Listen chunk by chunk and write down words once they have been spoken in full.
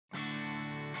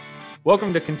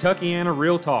Welcome to Kentuckiana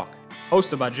Real Talk,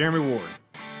 hosted by Jeremy Ward.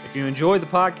 If you enjoy the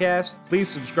podcast, please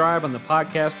subscribe on the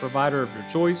podcast provider of your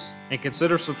choice and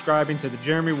consider subscribing to the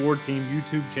Jeremy Ward Team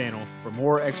YouTube channel for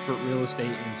more expert real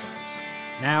estate insights.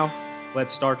 Now,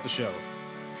 let's start the show.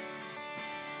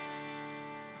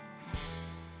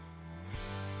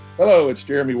 Hello, it's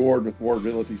Jeremy Ward with Ward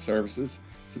Realty Services.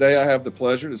 Today I have the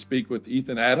pleasure to speak with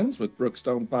Ethan Adams with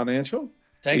Brookstone Financial.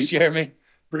 Thanks, Jeremy.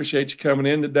 Appreciate you coming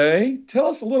in today. Tell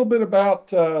us a little bit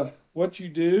about what you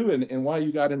do and why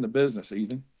you got in the business,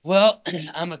 Ethan. Well,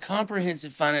 I'm a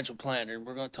comprehensive financial planner.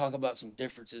 We're going to talk about some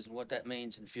differences and what that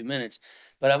means in a few minutes.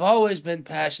 But I've always been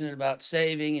passionate about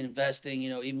saving and investing,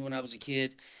 even when I was a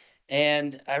kid.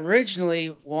 And I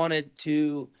originally wanted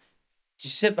to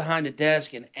just sit behind a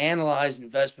desk and analyze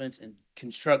investments and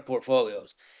construct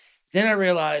portfolios. Then I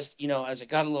realized, as I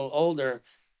got a little older,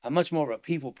 I'm much more of a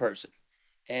people person.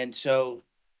 And so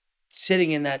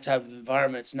sitting in that type of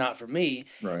environment is not for me.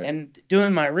 Right. And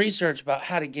doing my research about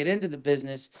how to get into the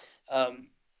business,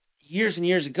 years and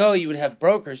years ago, you would have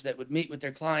brokers that would meet with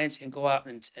their clients and go out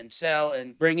and sell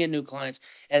and bring in new clients,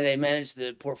 and they manage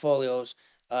the portfolios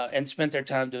and spent their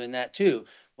time doing that too.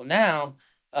 Well, now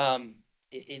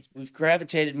we've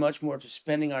gravitated much more to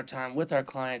spending our time with our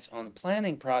clients on the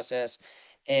planning process,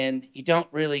 and you don't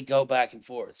really go back and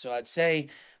forth. So I'd say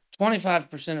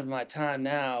 25% of my time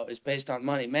now is based on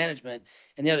money management,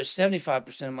 and the other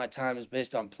 75% of my time is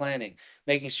based on planning,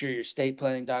 making sure your estate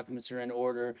planning documents are in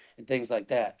order and things like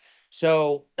that.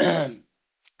 So I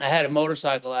had a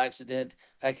motorcycle accident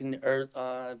back in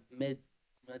mid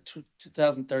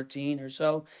 2013 or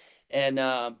so, and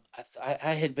I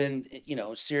had been,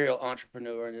 a serial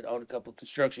entrepreneur and had owned a couple of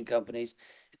construction companies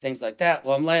and things like that.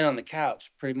 Well, I'm laying on the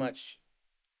couch pretty much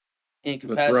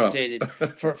incapacitated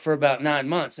for about 9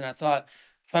 months, and I thought,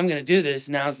 if I'm going to do this,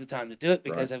 now's the time to do it,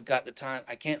 because I've got the time.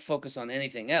 I can't focus on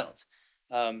anything else,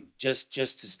 just to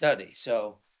study.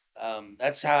 So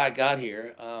that's how I got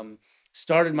here.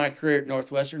 Started my career at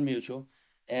Northwestern Mutual,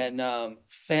 and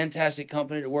fantastic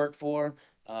company to work for.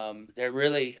 They're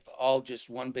really all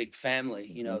just one big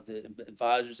family, the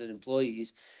advisors and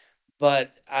employees.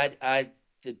 But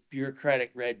the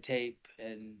bureaucratic red tape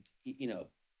and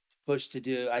push to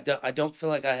do. I don't feel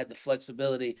like I had the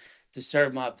flexibility to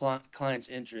serve my client's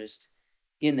interest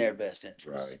in their best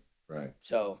interest. Right.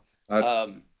 So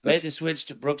made the switch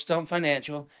to Brookstone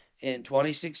Financial in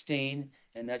 2016,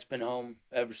 and that's been home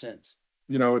ever since.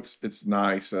 It's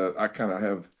nice. I kind of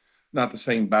have not the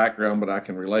same background, but I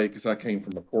can relate because I came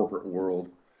from the corporate world,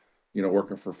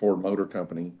 working for Ford Motor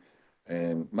Company,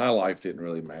 and my life didn't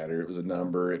really matter. It was a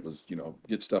number. It was,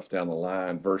 get stuff down the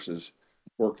line versus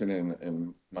working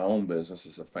in my own business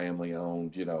as a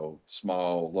family-owned,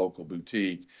 small local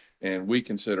boutique, and we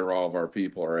consider all of our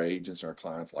people, our agents, our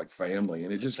clients, like family,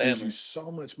 and it just gives you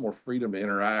so much more freedom to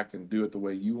interact and do it the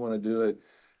way you want to do it,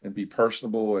 and be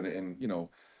personable, and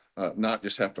not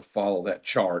just have to follow that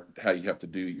chart how you have to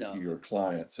do your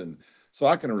clients. And so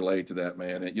I can relate to that,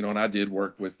 man. And I did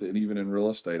work with, and even in real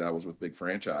estate, I was with big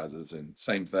franchises, and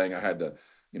same thing. I had to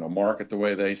market the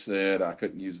way they said. I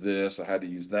couldn't use this, I had to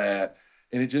use that.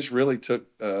 And it just really took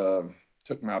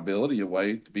my ability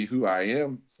away to be who I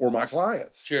am for my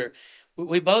clients. Sure.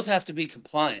 We both have to be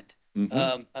compliant.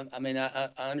 Mm-hmm.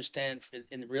 I understand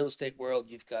in the real estate world,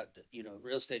 you've got,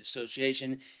 real estate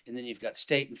association, and then you've got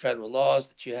state and federal laws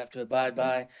that you have to abide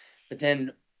by. But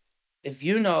then if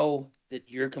you know that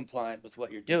you're compliant with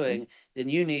what you're doing, then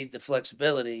you need the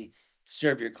flexibility to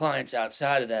serve your clients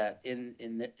outside of that in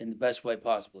the best way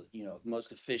possible,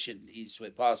 most efficient and easiest way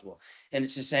possible. And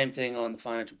it's the same thing on the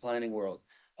financial planning world.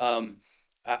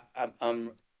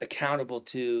 I'm accountable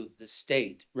to the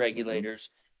state regulators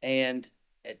and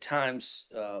at times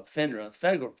FINRA,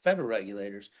 federal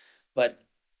regulators. But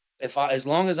as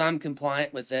long as I'm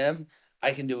compliant with them,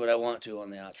 I can do what I want to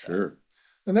on the outside. Sure.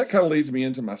 And that kind of leads me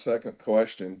into my second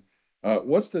question.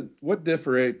 What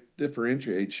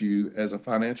differentiates you as a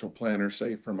financial planner,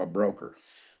 say, from a broker?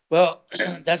 Well,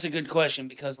 that's a good question,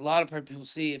 because a lot of people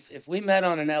see if we met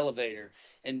on an elevator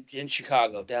in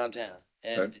Chicago downtown,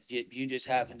 and you just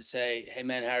happen to say, "Hey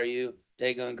man, how are you?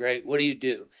 Day going great. What do you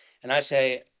do?" And I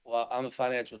say, "Well, I'm a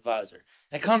financial advisor."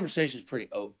 That conversation is pretty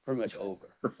much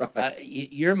over. Right.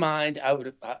 Your mind, I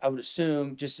would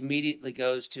assume, just immediately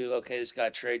goes to, okay, this guy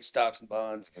trades stocks and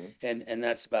bonds, and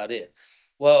that's about it.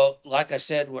 Well, like I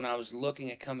said, when I was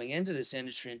looking at coming into this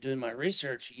industry and doing my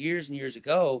research years and years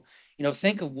ago,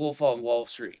 think of Wolf on Wall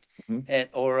Street,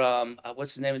 or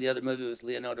what's the name of the other movie with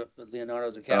Leonardo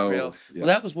DiCaprio? Oh, yeah. Well,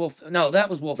 that was Wolf. No, that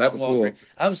was Wolf on Wall Street.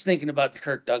 I was thinking about the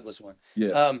Kirk Douglas one.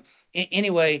 Yes.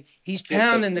 Anyway, he's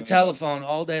pounding the telephone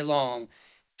all day long,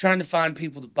 trying to find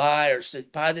people to buy or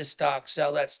buy this stock,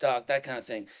 sell that stock, that kind of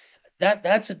thing.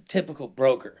 That's a typical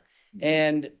broker.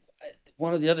 And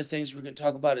one of the other things we're going to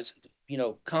talk about is,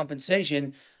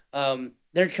 compensation.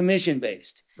 They're commission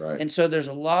based. Right. And so there's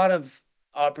a lot of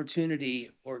opportunity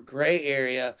or gray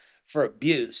area for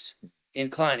abuse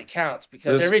in client accounts,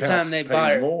 because This every time counts they pay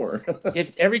buy more.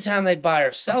 every time they buy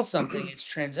or sell something, it's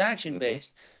transaction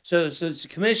based. So it's a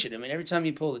commission. I mean, every time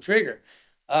you pull the trigger,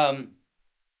 on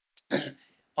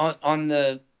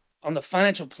the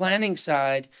financial planning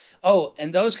side. Oh,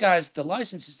 and those guys, the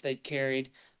licenses they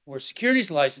carried were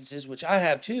securities licenses, which I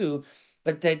have too,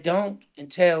 but they don't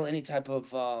entail any type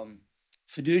of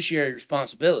fiduciary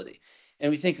responsibility.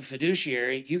 And we think of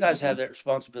fiduciary, you guys have that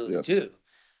responsibility Yes. too.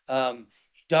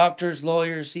 Doctors,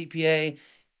 lawyers, CPA,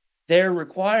 they're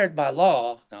required by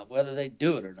law. Now, whether they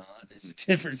do it or not is a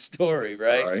different story,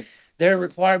 right? Right. They're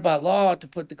required by law to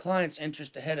put the client's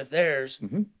interest ahead of theirs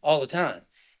Mhm. all the time.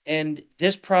 And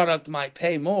this product might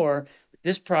pay more, but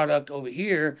this product over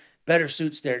here better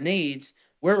suits their needs.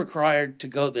 We're required to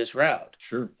go this route.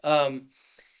 Sure.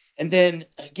 And then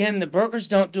again, the brokers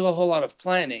don't do a whole lot of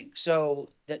planning,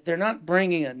 so that they're not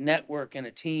bringing a network and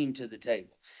a team to the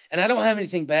table. And I don't have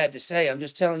anything bad to say. I'm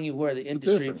just telling you where the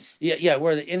industry, difference.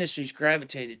 where the industry's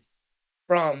gravitated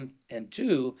from and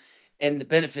to, and the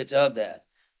benefits of that.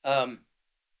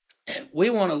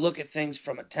 We want to look at things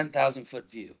from a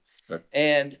 10,000-foot view, Okay.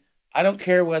 and I don't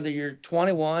care whether you're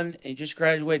 21 and you just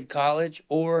graduated college,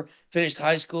 or finished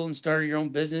high school and started your own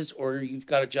business, or you've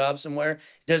got a job somewhere.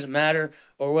 It doesn't matter.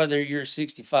 Or whether you're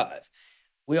 65.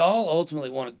 We all ultimately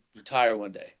want to retire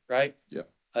one day, right? Yeah.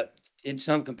 In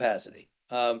some capacity.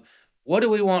 What do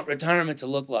we want retirement to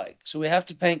look like? So we have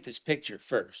to paint this picture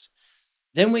first.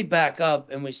 Then we back up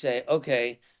and we say,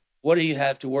 okay, what do you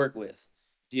have to work with?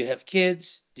 Do you have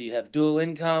kids? Do you have dual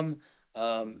income?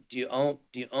 Do you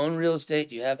own real estate?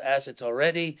 Do you have assets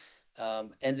already?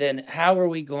 And then how are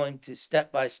we going to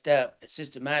step by step and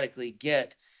systematically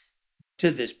get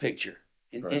to this picture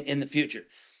in the future?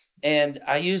 And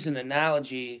I use an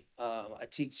analogy. I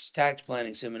teach tax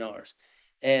planning seminars,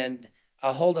 and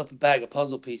I hold up a bag of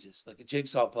puzzle pieces, like a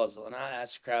jigsaw puzzle, and I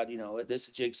ask the crowd, this is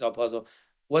a jigsaw puzzle.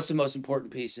 What's the most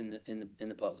important piece in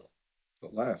the puzzle? The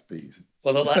last piece.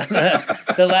 Well,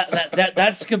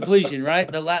 that's completion,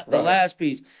 right? The last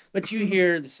piece. But you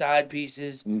hear the side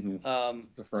pieces,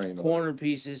 The frame. corner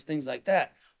pieces, things like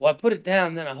that. Well, I put it down,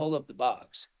 and then I hold up the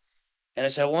box, and I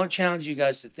say, I want to challenge you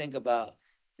guys to think about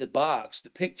the box, the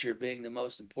picture being the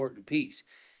most important piece.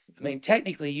 I mean,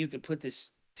 technically, you could put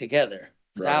this together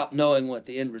without knowing what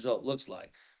the end result looks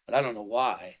like, but I don't know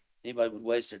why anybody would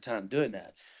waste their time doing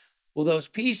that. Well, those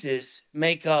pieces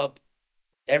make up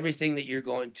everything that you're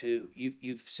going to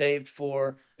you've saved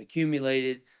for,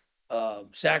 accumulated,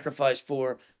 sacrificed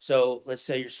for. So let's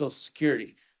say your Social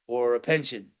Security or a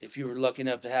pension, if you were lucky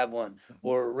enough to have one,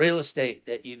 or real estate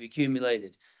that you've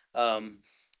accumulated,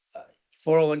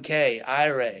 401k,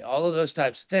 IRA, all of those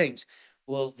types of things.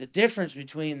 Well, the difference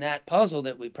between that puzzle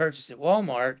that we purchased at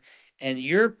Walmart and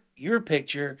your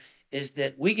picture is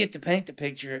that we get to paint the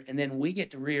picture, and then we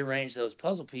get to rearrange those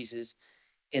puzzle pieces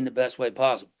in the best way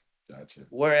possible. Gotcha.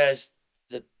 Whereas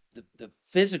the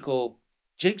physical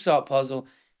jigsaw puzzle,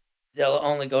 they'll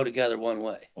only go together one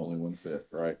way. Only one fit,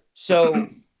 right? So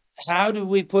how do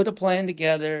we put a plan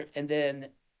together, and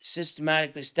then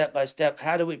systematically, step by step,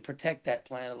 how do we protect that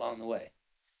plan along the way?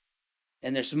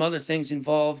 And there's some other things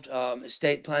involved.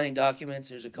 Estate planning documents.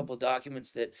 There's a couple of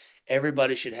documents that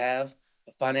everybody should have: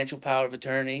 a financial power of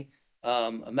attorney,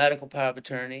 a medical power of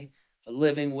attorney, a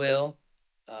living will.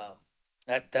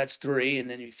 That's 3. And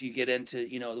then if you get into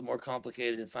the more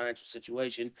complicated financial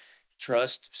situation,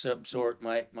 trust of some sort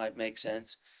might make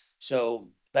sense. So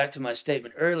back to my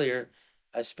statement earlier,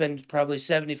 I spend probably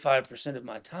 75% of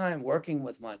my time working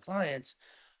with my clients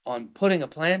on putting a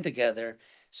plan together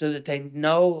so that they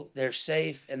know they're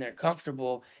safe and they're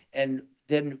comfortable, and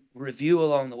then review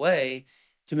along the way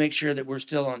to make sure that we're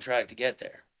still on track to get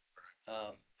there.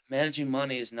 Managing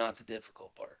money is not the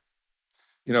difficult part.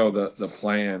 The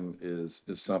plan is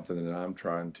something that I'm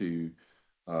trying to,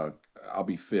 I'll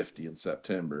be 50 in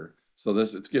September. So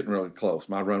it's getting really close.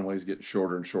 My runway's getting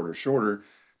shorter and shorter and shorter.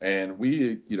 And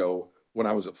when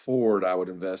I was at Ford, I would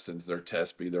invest into their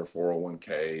TESP, their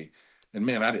 401k. And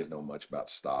man, I didn't know much about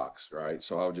stocks, right?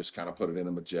 So I would just kind of put it in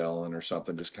a Magellan or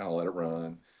something, just kind of let it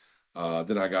run.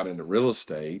 Then I got into real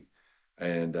estate,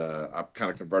 and I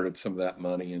kind of converted some of that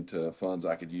money into funds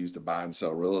I could use to buy and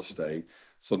sell real estate.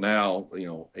 So now,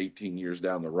 18 years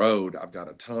down the road, I've got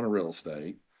a ton of real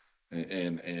estate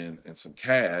and some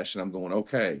cash, and I'm going,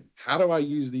 okay, how do I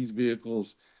use these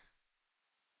vehicles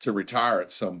to retire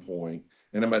at some point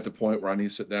And I'm at the point where I need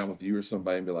to sit down with you or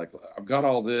somebody and be like, I've got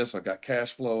all this, I've got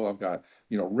cash flow, I've got,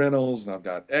 rentals, and I've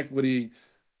got equity.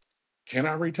 Can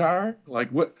I retire? Like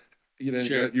what,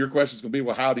 Sure. your question is going to be,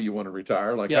 well, how do you want to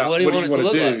retire? Like, Yeah, what do you want it to wanna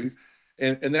look do?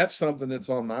 like? And that's something that's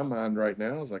on my mind right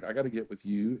now is like, I got to get with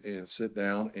you and sit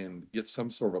down and get some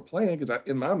sort of a plan. Cause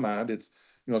in my mind, it's,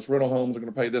 it's rental homes are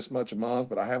going to pay this much a month,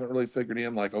 but I haven't really figured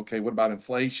in like, okay, what about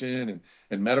inflation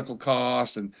and medical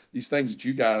costs and these things that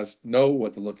you guys know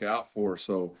what to look out for.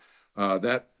 So,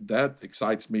 that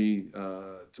excites me,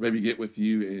 to maybe get with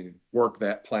you and work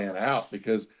that plan out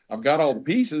because I've got all the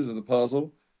pieces of the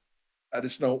puzzle. I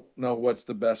just don't know what's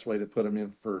the best way to put them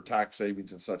in for tax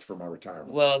savings and such for my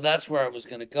retirement. Well, that's where I was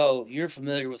going to go. You're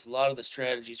familiar with a lot of the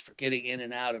strategies for getting in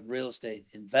and out of real estate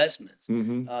investments,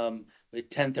 Mm-hmm. with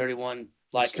 1031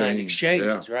 like kind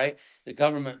exchanges, right? The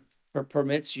government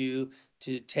permits you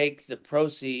to take the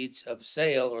proceeds of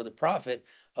sale or the profit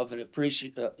of an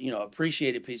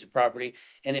appreciated piece of property,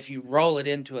 and if you roll it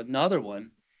into another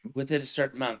one within a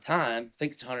certain amount of time, I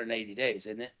think it's 180 days,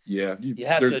 isn't it? Yeah. You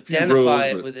have there's to a few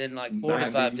identify rules, it within like 90,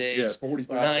 45 days yeah, or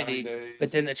 45, 90, days.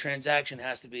 but then the transaction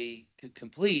has to be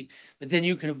complete, but then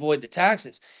you can avoid the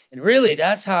taxes. And really,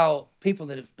 that's how people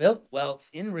that have built wealth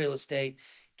in real estate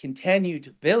continue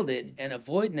to build it and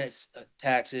avoid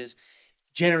taxes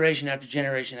generation after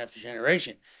generation after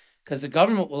generation. Because the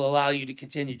government will allow you to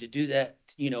continue to do that,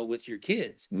 with your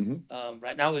kids. Mm-hmm.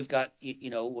 Right now, we've got,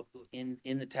 in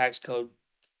the tax code,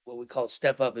 what we call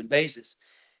step up in basis,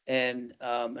 and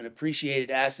an appreciated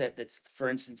asset that's, for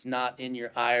instance, not in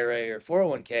your IRA or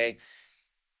 401k.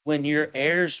 When your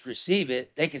heirs receive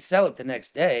it, they can sell it the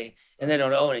next day, and they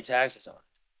don't owe any taxes on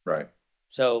it. Right.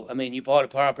 So, I mean, you bought a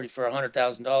property for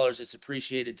 $100,000, it's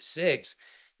appreciated to $6,000.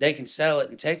 They can sell it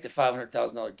and take the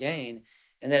 $500,000 gain,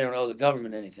 and they don't owe the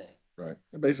government anything. Right.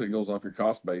 It basically goes off your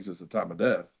cost basis at time of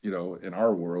death, in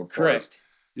our world. Correct.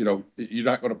 You're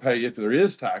not going to pay if there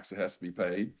is tax that has to be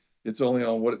paid. It's only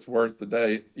on what it's worth the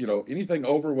day. Anything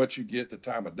over what you get the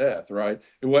time of death, right?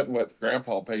 It wasn't what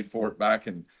Grandpa paid for it back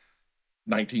in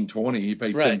 1920. He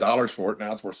paid $10 for it.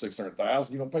 Now it's worth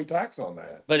 $600,000. You don't pay tax on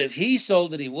that. But if he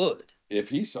sold it, he would. If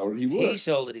he sold it, he would. If he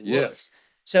sold it, he would. Yes.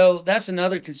 So that's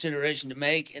another consideration to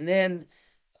make. And then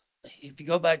if you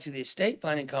go back to the estate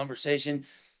planning conversation,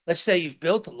 let's say you've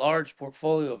built a large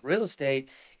portfolio of real estate,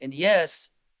 and yes,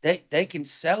 they can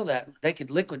sell that. They could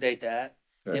liquidate that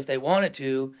if they wanted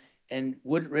to and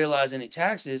wouldn't realize any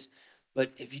taxes.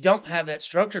 But if you don't have that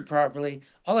structured properly,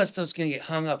 all that stuff's going to get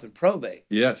hung up in probate.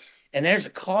 Yes. And there's a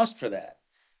cost for that.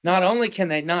 Not only can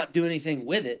they not do anything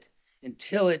with it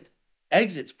until it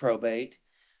exits probate,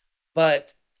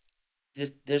 but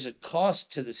there's a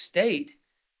cost to the state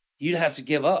you'd have to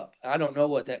give up. I don't know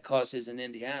what that cost is in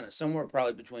Indiana, somewhere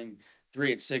probably between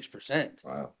 3% and 6%.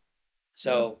 Wow.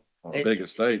 So on a big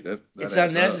estate, it's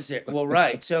unnecessary. Well,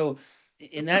 right. So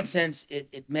in that sense,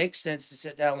 it makes sense to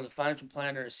sit down with a financial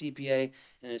planner, a CPA,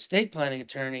 and an estate planning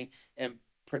attorney and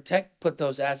put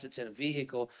those assets in a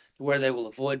vehicle to where they will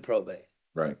avoid probate.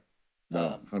 Right.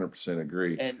 No, 100%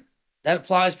 agree. And that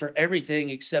applies for everything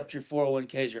except your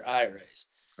 401ks or IRAs.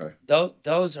 Okay.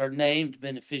 Those are named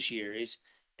beneficiaries,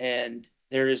 and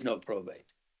there is no probate.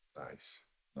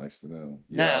 Nice to know.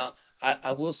 Yeah. Now,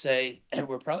 I will say, and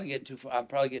we're probably getting too far. I'm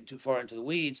probably getting too far into the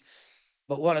weeds,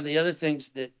 but one of the other things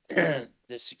that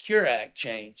the Secure Act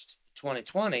changed in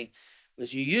 2020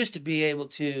 was you used to be able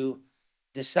to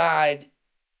decide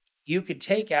you could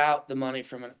take out the money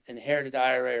from an inherited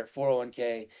IRA or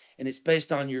 401k, and it's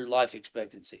based on your life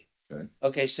expectancy.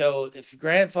 Okay, so if your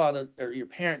grandfather or your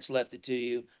parents left it to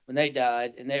you when they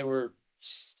died and they were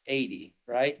 80,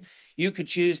 right? You could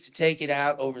choose to take it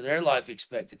out over their life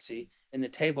expectancy, and the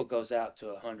table goes out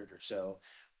to 100 or so.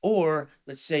 Or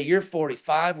let's say you're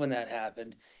 45 when that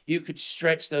happened, you could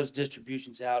stretch those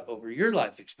distributions out over your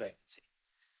life expectancy.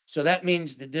 So that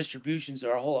means the distributions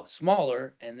are a whole lot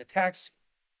smaller, and the tax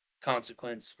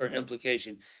consequence or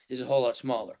implication is a whole lot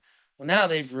smaller. Well, now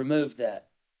they've removed that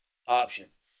option.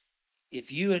 If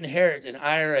you inherit an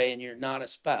IRA and you're not a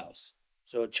spouse,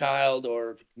 so a child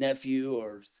or nephew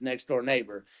or next door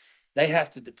neighbor, they have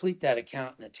to deplete that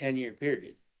account in a 10-year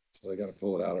period. So they got to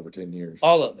pull it out over 10 years.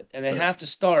 All of it. And they have to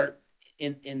start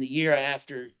in the year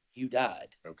after you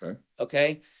died. Okay.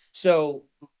 Okay. So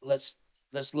let's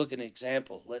look at an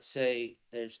example. Let's say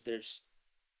there's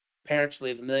parents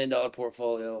leave $1 million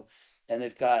portfolio, and they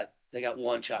got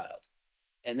one child,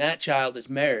 and that child is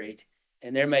married,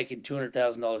 and they're making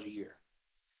 $200,000 a year.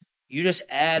 You just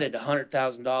added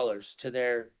 $100,000 to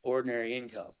their ordinary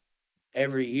income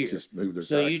every year. Just move their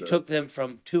So tax you up. took them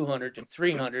from 200 to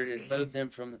 300 and moved them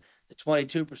from the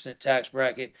 22% tax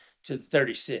bracket to the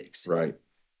 36. Right.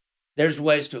 there's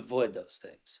ways to avoid those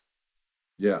things.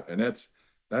 Yeah, and that's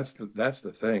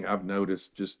the thing I've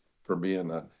noticed just from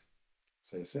being a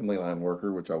say assembly line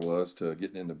worker, which I was, to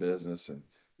getting into business and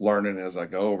learning as I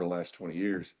go over the last 20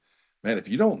 years. Man, if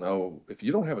you don't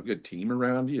have a good team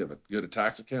around you, have a good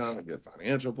tax accountant, a good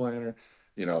financial planner,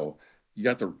 you know, you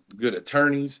got the good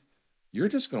attorneys, you're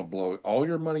just going to blow all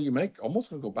your money you make, almost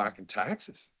going to go back in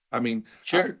taxes. I mean,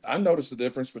 Sure. I noticed the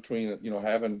difference between,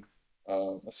 having a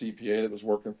CPA that was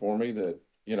working for me that,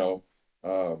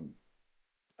 um,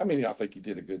 I mean, I think he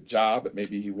did a good job, but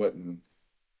maybe he wasn't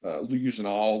using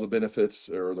all the benefits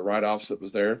or the write-offs that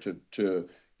was there to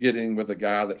get in with a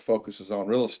guy that focuses on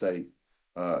real estate,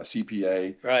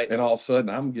 CPA, Right. and all of a sudden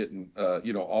I'm getting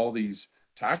all these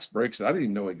tax breaks that I didn't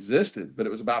even know existed, but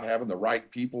it was about having the right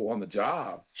people on the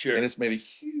job. Sure. And it's made a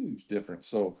huge difference.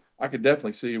 So I could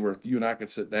definitely see where if you and I could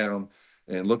sit down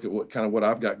and look at what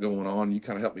I've got going on, you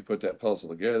kind of help me put that puzzle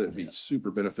together. It'd be super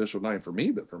beneficial, not even for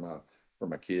me, but for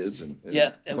my kids and Yeah,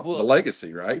 the and we'll-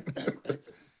 legacy, right?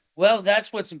 Well,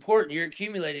 that's what's important. You're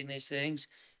accumulating these things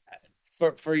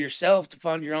for yourself to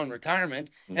fund your own retirement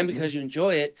and Mhm. because you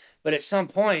enjoy it. But at some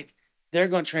point, they're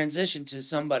going to transition to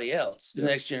somebody else, the Yeah.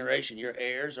 next generation, your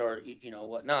heirs or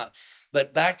whatnot.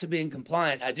 But back to being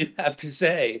compliant, I do have to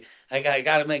say, I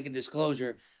got to make a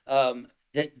disclosure.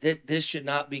 That this should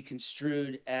not be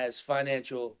construed as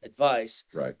financial advice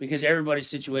Right. because everybody's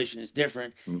situation is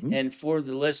different. Mhm. And for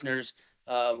the listeners,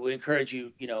 we encourage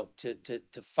you,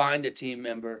 to find a team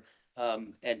member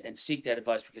and seek that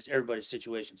advice because everybody's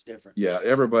situation is different. Yeah,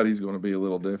 everybody's going to be a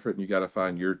little different, and you got to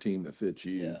find your team that fits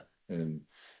you. Yeah. And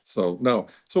so, no.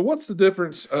 So, what's the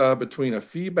difference between a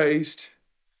fee-based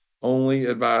only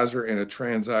advisor and a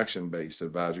transaction-based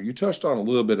advisor? You touched on a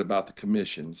little bit about the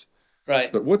commissions,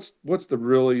 Right. but what's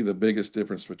the biggest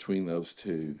difference between those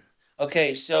two?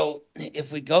 Okay. So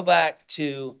if we go back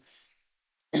to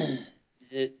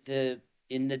the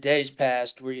in the days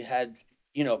past where you had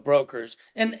brokers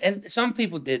and some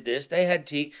people did this,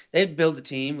 they'd build a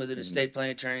team with an Mhm. estate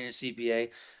planning attorney and a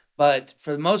CPA, but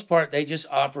for the most part they just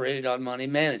operated on money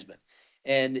management,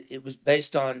 and it was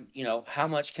based on how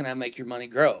much can I make your money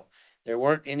grow. There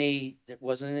wasn't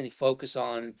any focus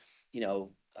on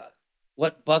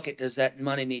what bucket does that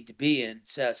money need to be in.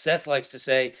 Seth likes to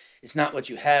say it's not what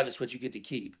you have, it's what you get to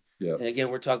keep. Yeah. And again,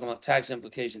 we're talking about tax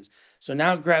implications. So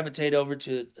now gravitate over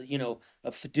to,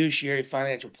 a fiduciary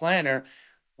financial planner.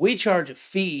 We charge a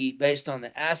fee based on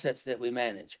the assets that we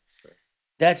manage. Right.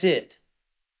 That's it.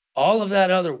 All of that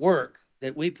other work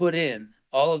that we put in,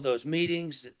 all of those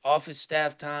meetings, office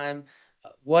staff time,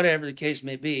 whatever the case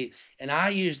may be. And I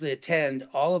usually attend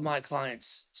all of my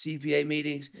clients' CPA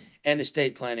meetings and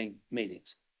estate planning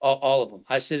meetings. All of them.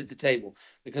 I sit at the table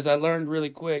because I learned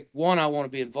really quick. One, I want to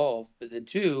be involved, but then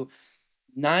two,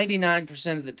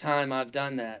 99% of the time I've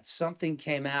done that, something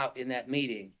came out in that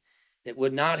meeting that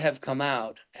would not have come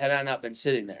out had I not been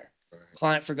sitting there. Right.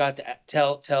 Client forgot to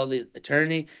tell the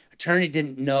attorney. Attorney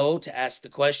didn't know to ask the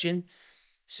question.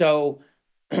 So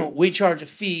we charge a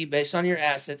fee based on your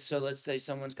assets. So let's say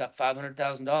someone's got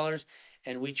 $500,000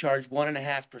 and we charge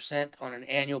 1.5% on an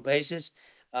annual basis.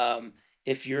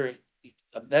 If your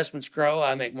investments grow,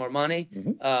 I make more money.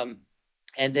 Mhm.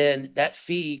 And then that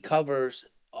fee covers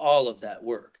all of that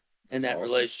work and That's that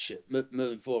awesome. relationship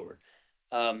moving forward.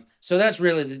 So that's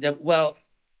really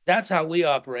that's how we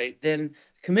operate. Then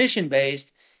commission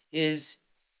based is,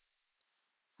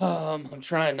 I'm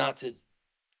trying not to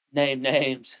name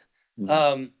names.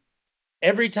 Mhm.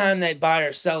 Every time they buy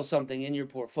or sell something in your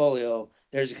portfolio,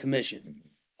 there's a commission.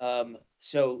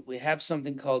 So we have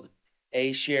something called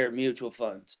A-share mutual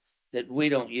funds that we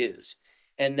don't use.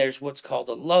 And there's what's called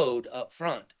a load up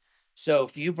front. So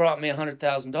if you brought me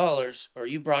 $100,000 or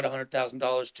you brought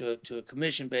 $100,000 to a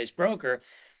commission-based broker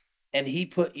and he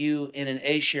put you in an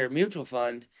A-share mutual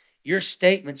fund, your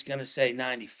statement's going to say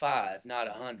 95, not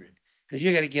 100, because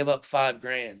you got to give up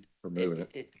 $5,000 For moving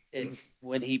it.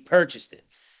 when he purchased it,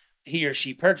 he or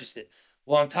she purchased it.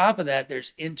 Well, on top of that,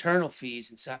 there's internal fees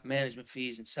and management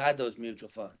fees inside those mutual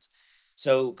funds.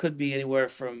 So it could be anywhere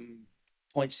from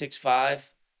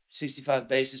 0.65, 65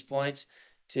 basis points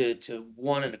to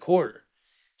 1.25.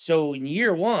 So in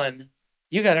year one,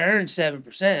 you got to earn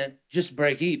 7% just to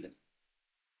break even.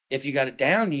 If you got a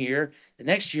down year, the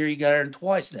next year you got to earn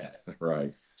twice that.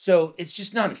 Right. So it's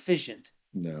just not efficient.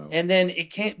 No. And then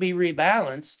it can't be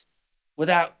rebalanced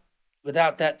without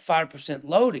that 5%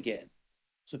 load again.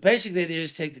 So basically they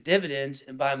just take the dividends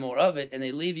and buy more of it, and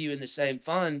they leave you in the same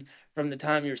fund from the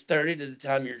time you're 30 to the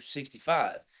time you're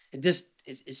 65.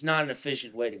 It's not an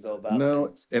efficient way to go about No,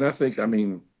 things. and I think, I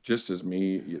mean, just as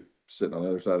me sitting on the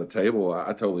other side of the table,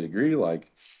 I totally agree.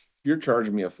 Like, you're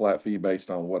charging me a flat fee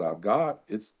based on what I've got,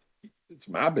 it's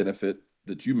my benefit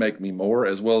that you make me more,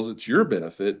 as well as it's your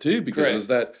benefit too, because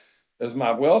as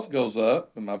my wealth goes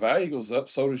up and my value goes up,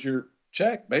 so does your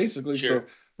check, basically. Sure. So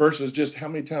versus just how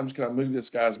many times can I move this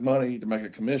guy's money to make a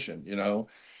commission,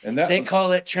 And they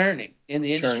call it churning in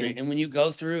the industry. Churning. And when you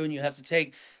go through and you have to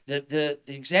take the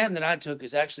exam that I took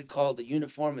is actually called the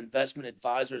Uniform Investment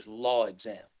Advisors Law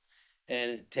Exam.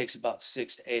 And it takes about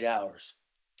 6 to 8 hours.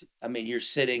 I mean, you're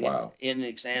sitting Wow. in an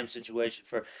exam situation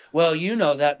well, you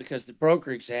know that because the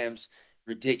broker exam's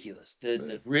ridiculous.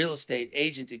 The real estate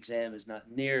agent exam is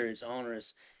not near as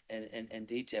onerous and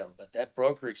detailed, but that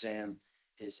broker exam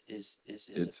is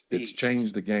It's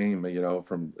changed the game,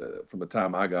 from the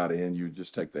time I got in. You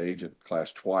just take the agent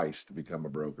class twice to become a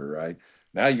broker, right?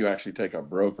 Now you actually take a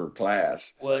broker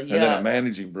class, Well, and then a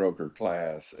managing broker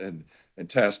class, and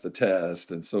test the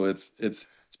test, and so it's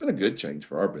been a good change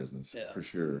for our business, for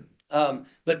sure.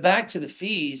 But back to the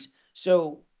fees.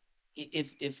 So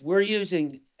if we're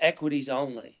using equities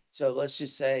only, so let's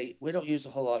just say we don't use a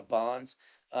whole lot of bonds.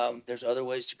 There's other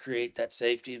ways to create that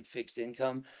safety and fixed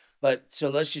income. But so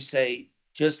let's just say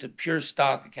just a pure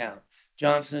stock account,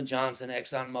 Johnson & Johnson,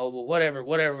 ExxonMobil,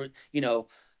 whatever,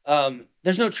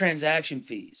 there's no transaction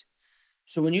fees.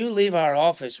 So when you leave our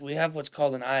office, we have what's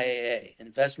called an IAA,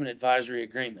 Investment Advisory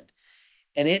Agreement.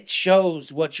 And it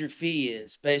shows what your fee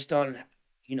is based on,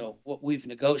 what we've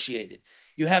negotiated.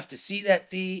 You have to see that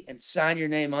fee and sign your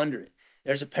name under it.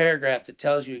 There's a paragraph that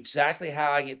tells you exactly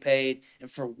how I get paid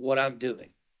and for what I'm doing,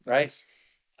 right? Nice.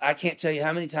 I can't tell you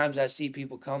how many times I see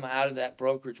people come out of that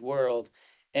brokerage world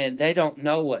and they don't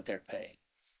know what they're paying.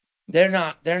 They're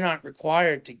not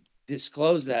required to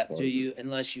disclose that to you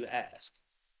unless you ask.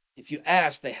 If you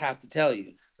ask, they have to tell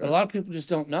you. But a lot of people just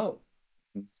don't know.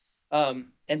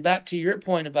 And back to your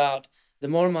point about the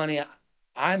more money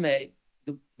I make,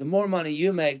 the more money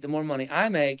you make, the more money I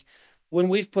make. When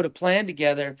we've put a plan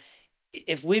together,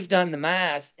 if we've done the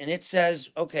math and it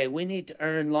says, okay, we need to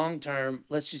earn long-term,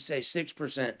 let's just say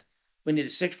 6%. We need a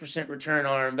 6% return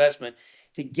on our investment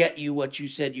to get you what you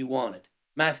said you wanted.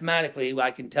 Mathematically,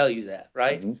 I can tell you that,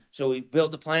 right? Mm-hmm. So we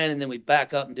build the plan and then we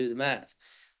back up and do the math.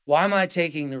 Why am I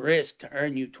taking the risk to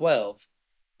earn you 12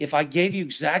 if I gave you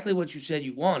exactly what you said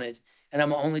you wanted and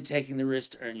I'm only taking the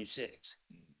risk to earn you 6?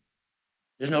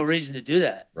 There's no reason to do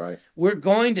that. Right. We're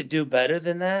going to do better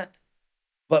than that,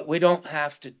 but we don't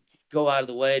have to go out of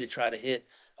the way to try to hit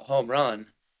a home run.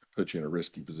 Put you in a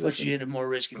risky position. Put you in a more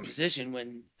risky position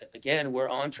when, again, we're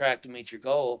on track to meet your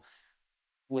goal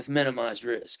with minimized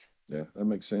risk. Yeah, that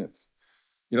makes sense.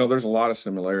 There's a lot of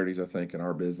similarities, I think, in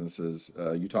our businesses.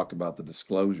 You talked about the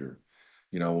disclosure.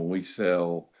 When we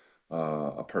sell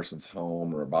a person's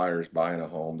home or a buyer's buying a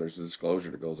home, there's a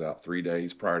disclosure that goes out 3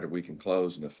 days prior to we can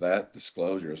close. And if that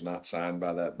disclosure is not signed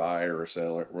by that buyer or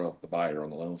seller, well, the buyer on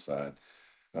the loan side,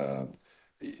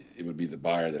 it would be the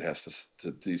buyer that has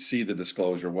to see the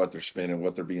disclosure, what they're spending,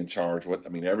 what they're being charged,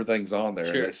 everything's on there.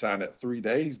 Sure. They sign it 3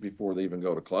 days before they even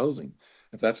go to closing.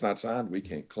 If that's not signed, we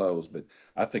can't close. But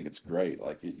I think it's great.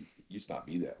 Like, it used to not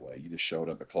be that way. You just showed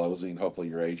up at closing. Hopefully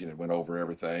your agent had went over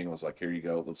everything and was like, here you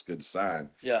go, looks good to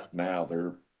sign. Yeah. Now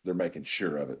they're making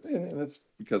sure of it. And that's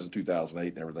because of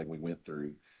 2008 and everything we went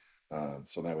through.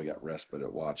 So now we got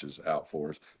respite watches out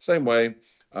for us. Same way,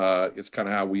 it's kind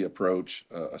of how we approach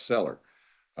a seller.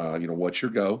 What's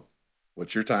your go?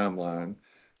 What's your timeline?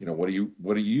 What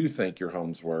do you think your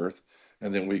home's worth?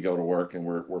 And then we go to work and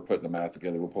we're putting the math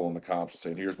together. We're pulling the comps and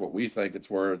saying, here's what we think it's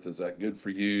worth. Is that good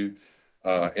for you?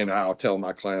 And I'll tell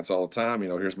my clients all the time,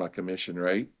 here's my commission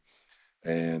rate.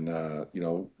 And,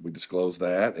 we disclose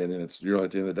that. And then it's,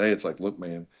 at the end of the day, it's like, look,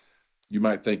 man, you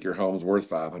might think your home's worth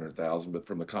 $500,000, but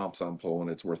from the comps I'm pulling,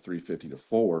 it's worth $350,000 to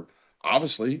 $400,000.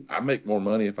 Obviously, I make more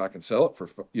money if I can sell it for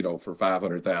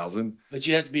 $500,000. But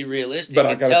you have to be realistic. But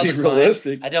I got to be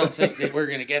realistic. I don't think that we're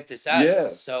going to get this out. Yeah.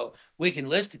 So we can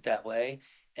list it that way.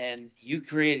 And you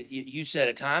set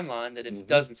a timeline that if it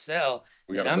doesn't sell,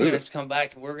 then I'm going to have to come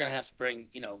back and we're going to have to bring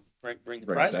the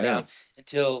price down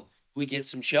until we get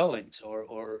some showings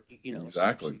or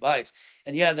exactly. some bites.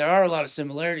 And yeah, there are a lot of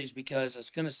similarities because I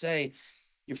was going to say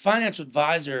your financial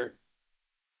advisor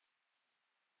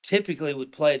typically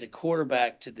would play the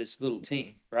quarterback to this little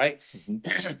team, right?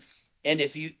 Mm-hmm. And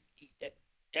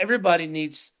everybody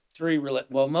needs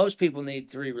most people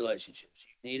need 3 relationships.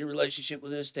 You need a relationship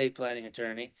with an estate planning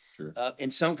attorney, sure.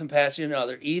 In some capacity or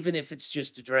another, even if it's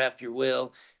just to draft your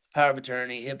will, power of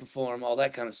attorney, HIPAA form, all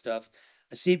that kind of stuff,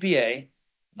 a CPA,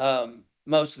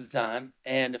 most of the time,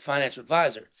 and a financial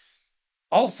advisor.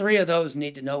 All 3 of those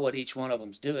need to know what each one of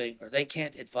them's doing, or they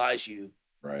can't advise you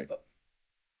right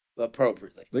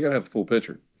appropriately. They got to have the full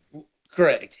picture.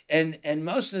 Correct. And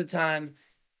most of the time,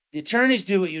 the attorneys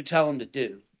do what you tell them to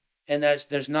do, and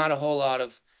there's not a whole lot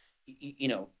of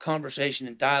conversation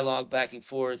and dialogue back and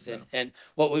forth, and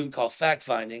what we would call fact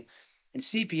finding. And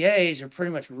CPAs are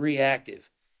pretty much reactive,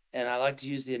 and I like to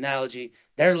use the analogy: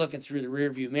 they're looking through the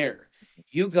rearview mirror.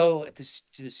 You go to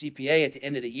the CPA at the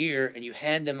end of the year, and you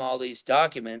hand them all these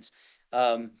documents,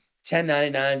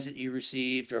 1099s that you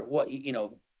received, or what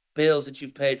bills that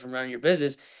you've paid from running your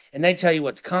business, and they tell you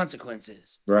what the consequence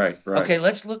is. Right. Okay,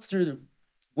 let's look through the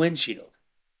windshield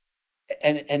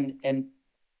and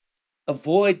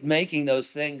avoid making those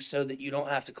things so that you don't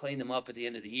have to clean them up at the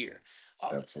end of the year.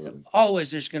 Absolutely.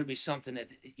 Always there's going to be something that,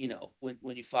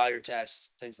 when you file your taxes,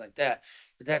 things like that.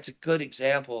 But that's a good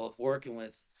example of working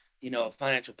with, a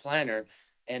financial planner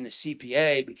and the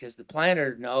CPA, because the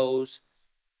planner knows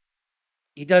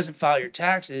he doesn't file your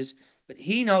taxes, but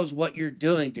he knows what you're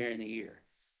doing during the year.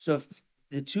 So if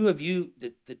the two of you,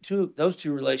 those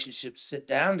two relationships sit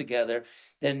down together,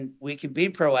 then we can be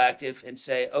proactive and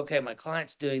say, okay, my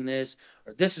client's doing this,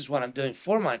 or this is what I'm doing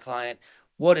for my client.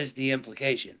 What is the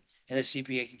implication? And the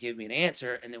CPA can give me an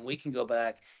answer, and then we can go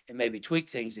back and maybe tweak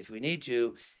things if we need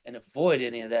to and avoid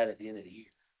any of that at the end of the year.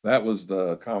 That was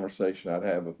the conversation I'd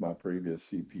had with my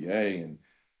previous CPA, and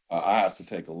I have to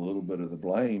take a little bit of the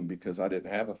blame because I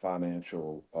didn't have a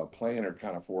financial planner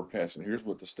kind of forecasting. Here's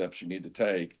what the steps you need to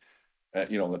take.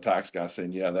 The tax guy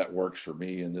saying, yeah, that works for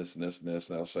me, and this and this and this,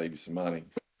 and that'll save you some money.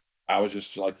 I was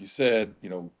just, like you said,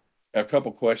 a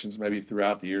couple questions maybe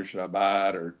throughout the year. Should I buy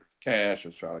it or cash, or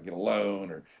try to get a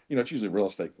loan, or, it's usually real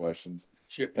estate questions.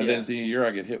 Sure. And then at the end of the year,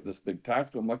 I get hit with this big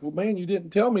tax bill. I'm like, well, man, you didn't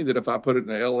tell me that if I put it in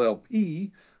an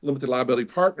LLP, limited liability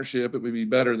partnership, it would be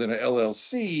better than an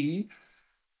LLC.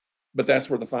 But that's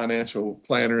where the financial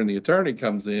planner and the attorney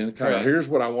comes in. Kind of, Right. Here's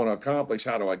what I want to accomplish.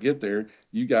 How do I get there?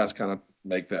 You guys kind of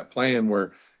make that plan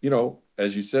where,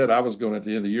 as you said, I was going at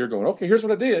the end of the year going, okay, here's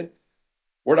what I did.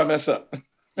 Where'd I mess up?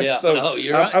 Yeah. So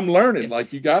You're right. I'm learning, Yeah.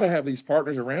 like, you got to have these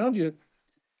partners around you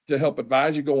to help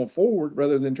advise you going forward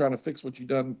rather than trying to fix what you've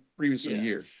done previous in the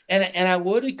year. And I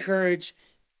would encourage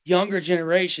younger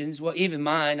generations, well, even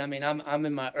mine. I mean, I'm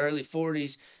in my early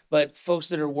 40s, but folks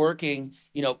that are working,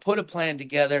 put a plan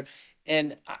together.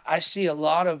 And I see a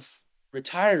lot of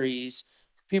retirees,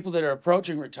 people that are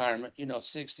approaching retirement,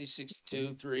 60,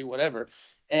 62, 3, whatever.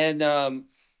 And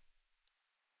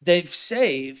they've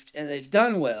saved and they've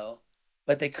done well,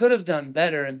 but they could have done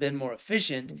better and been more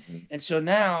efficient. Mm-hmm. And so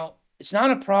now it's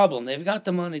not a problem. They've got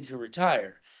the money to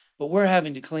retire, but we're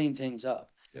having to clean things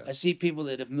up. Yeah. I see people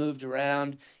that have moved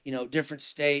around, different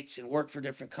states and work for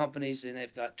different companies, and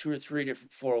they've got 2 or 3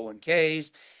 different 401ks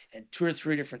and 2 or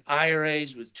 3 different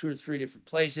IRAs with 2 or 3 different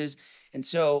places. And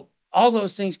so all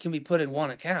those things can be put in one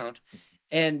account,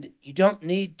 and you don't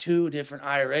need 2 different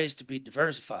IRAs to be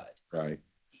diversified. Right.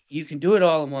 You can do it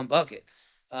all in one bucket.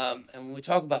 And when we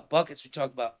talk about buckets,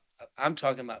 I'm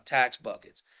talking about tax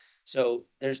buckets. So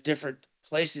there's different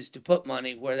places to put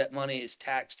money where that money is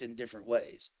taxed in different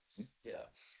ways. Yeah.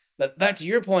 But back to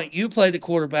your point, you play the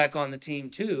quarterback on the team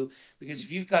too, because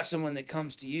if you've got someone that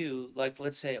comes to you, like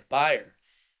let's say a buyer,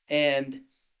 and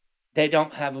they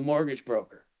don't have a mortgage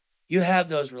broker, you have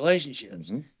those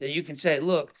relationships that you can say,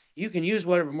 look, you can use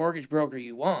whatever mortgage broker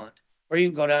you want, or you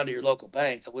can go down to your local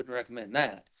bank. I wouldn't recommend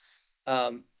that.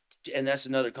 And that's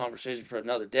another conversation for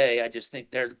another day. I just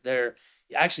think they're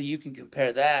actually, you can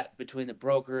compare that between the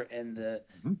broker and the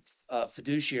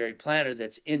fiduciary planner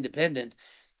that's independent.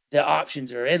 The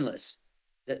options are endless.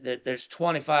 There's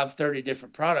 25, 30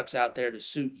 different products out there to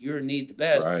suit your need the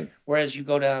best. Right. Whereas you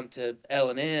go down to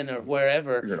L&N or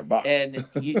wherever, You're in a box. and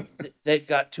they've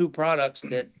got 2 products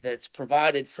that's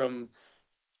provided from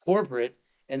corporate,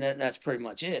 and then that's pretty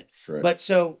much it. Correct. But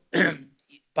so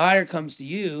buyer comes to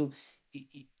you,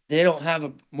 they don't have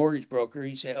a mortgage broker.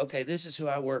 You say, okay, this is who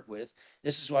I work with.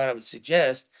 This is what I would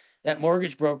suggest. That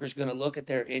mortgage broker is going to look at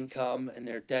their income and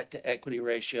their debt to equity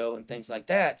ratio and things like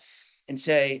that and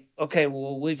say, okay,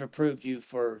 well, we've approved you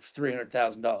for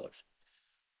 $300,000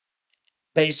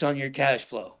 based on your cash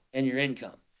flow and your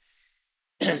income.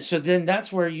 So then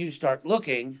that's where you start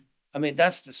looking. I mean,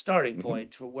 that's the starting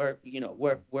point for where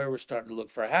we're starting to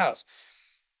look for a house.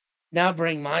 Now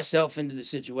bring myself into the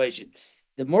situation.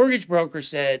 The mortgage broker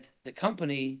said the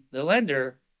company, the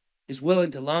lender, is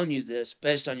willing to loan you this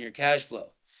based on your cash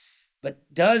flow.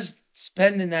 But does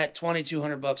spending that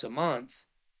 $2,200 a month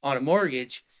on a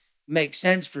mortgage make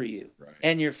sense for you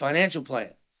and your financial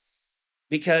plan?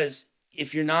 Because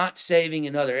if you're not saving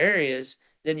in other areas,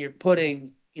 then you're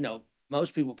putting,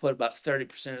 most people put about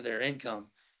 30% of their income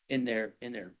in their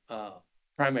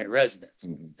primary residence.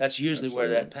 That's usually where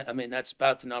that's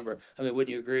about the number. I mean,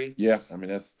 wouldn't you agree? Yeah. I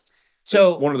mean,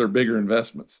 So It's one of their bigger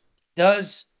investments.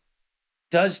 does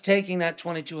taking that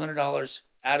 $2,200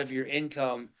 out of your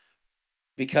income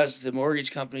because the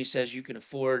mortgage company says you can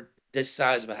afford this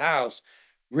size of a house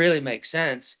really make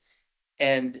sense?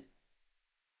 And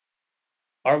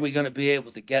are we going to be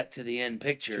able to get to the end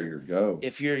Here picture you go.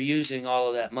 if you're using all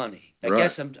of that money? I Right.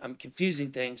 guess I'm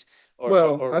confusing things or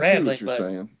Well, I see rambling, what you're but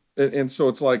saying. And so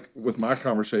it's like with my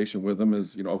conversation with them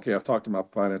is, okay, I've talked to my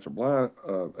financial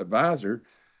advisor.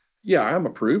 Yeah, I'm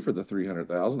approved for the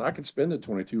 300,000. I can spend the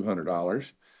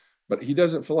 $2,200, but he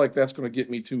doesn't feel like that's going to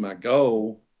get me to my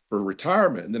goal for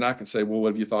retirement. And then I can say, well, what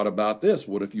have you thought about this?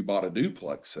 What if you bought a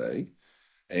duplex, say,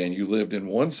 and you lived in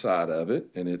one side of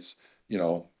it, and it's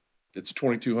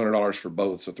 $2,200 for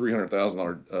both, so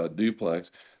 $300,000 duplex,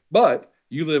 but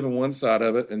you live in one side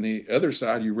of it, and the other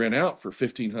side you rent out for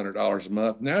 $1,500 a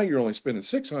month. Now you're only spending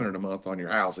 $600 a month on your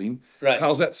housing. right.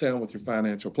 How's that sound with your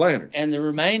financial planner? And the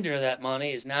remainder of that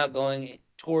money is now going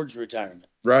towards retirement.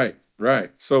 Right,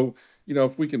 right. So,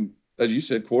 if we can, as you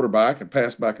said, quarterback and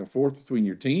pass back and forth between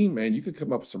your team, man, you could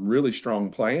come up with some really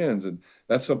strong plans. And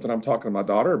that's something I'm talking to my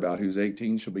daughter about, who's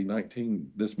 18. She'll be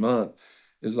 19 this month.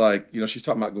 Is like, she's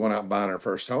talking about going out and buying her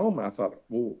first home. I thought,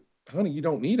 well, honey, you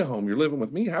don't need a home. You're living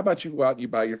with me. How about you go out and you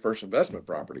buy your first investment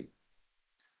property?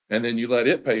 And then you let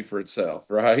it pay for itself,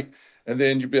 right? And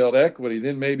then you build equity.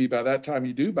 Then maybe by that time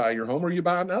you do buy your home, or you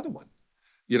buy another one.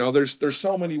 There's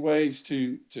so many ways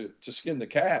to skin the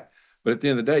cat. But at the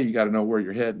end of the day, you got to know where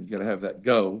you're heading. You got to have that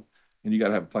go, and you got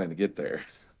to have a plan to get there.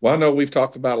 Well, I know we've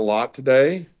talked about a lot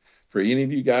today. For any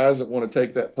of you guys that want to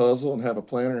take that puzzle and have a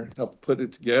planner help put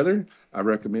it together, I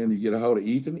recommend you get a hold of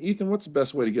Ethan. Ethan, what's the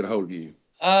best way to get a hold of you?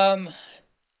 I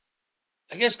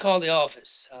guess call the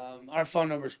office. Our phone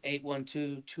number is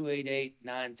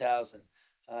 812-288-9000.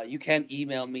 You can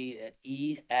email me at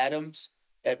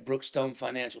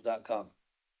eadams@brookstonefinancial.com.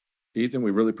 Ethan,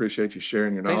 we really appreciate you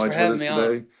sharing your Thanks for knowledge with us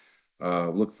having me today.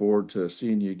 Look forward to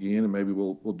seeing you again, and maybe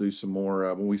we'll do some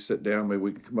more when we sit down. Maybe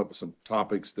we can come up with some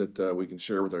topics that we can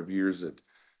share with our viewers that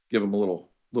give them a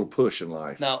little push in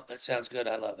life. No, that sounds good.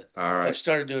 I love it. All right. I've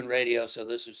started doing radio, so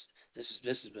this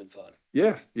has been fun.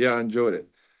 Yeah, I enjoyed it.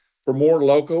 For more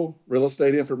local real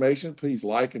estate information, please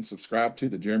like and subscribe to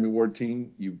the Jeremy Ward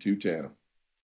Team YouTube channel.